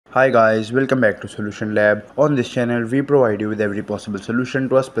Hi guys, welcome back to Solution Lab. On this channel, we provide you with every possible solution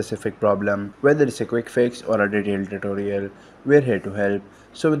to a specific problem. Whether it's a quick fix or a detailed tutorial, we're here to help.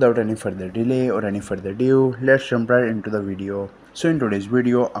 So without any further delay or any further ado, let's jump right into the video. So in today's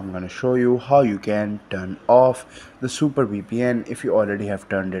video, I'm gonna show you how you can turn off the Super VPN if you already have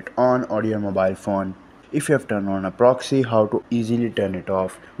turned it on your mobile phone. If you have turned on a proxy, how to easily turn it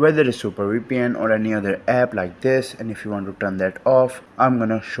off, whether it's Super VPN or any other app like this. And if you want to turn that off, I'm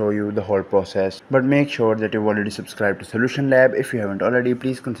gonna show you the whole process. But make sure that you've already subscribed to Solution Lab. If you haven't already,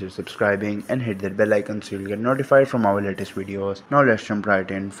 please consider subscribing and hit that bell icon so you'll get notified from our latest videos. Now let's jump right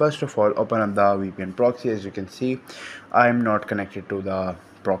in. First of all, open up the VPN proxy. As you can see, I'm not connected to the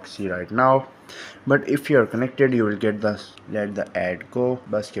proxy right now, but if you're connected, you will get this. Let the ad go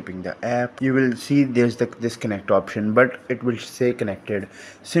by skipping the app. You will see there's the disconnect option, but it will say connected.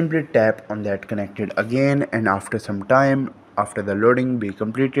 Simply tap on that connected again, and after some time, after the loading be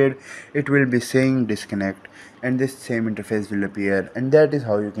completed, it will be saying disconnect, and this same interface will appear. And that is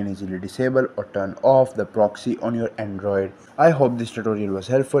how you can easily disable or turn off the proxy on your Android. I hope this tutorial was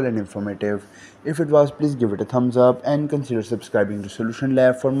helpful and informative. If it was, please give it a thumbs up and consider subscribing to Solution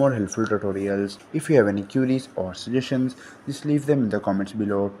Lab for more helpful tutorials. If you have any queries or suggestions, just leave them in the comments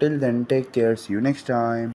below. Till then, take care, see you next time.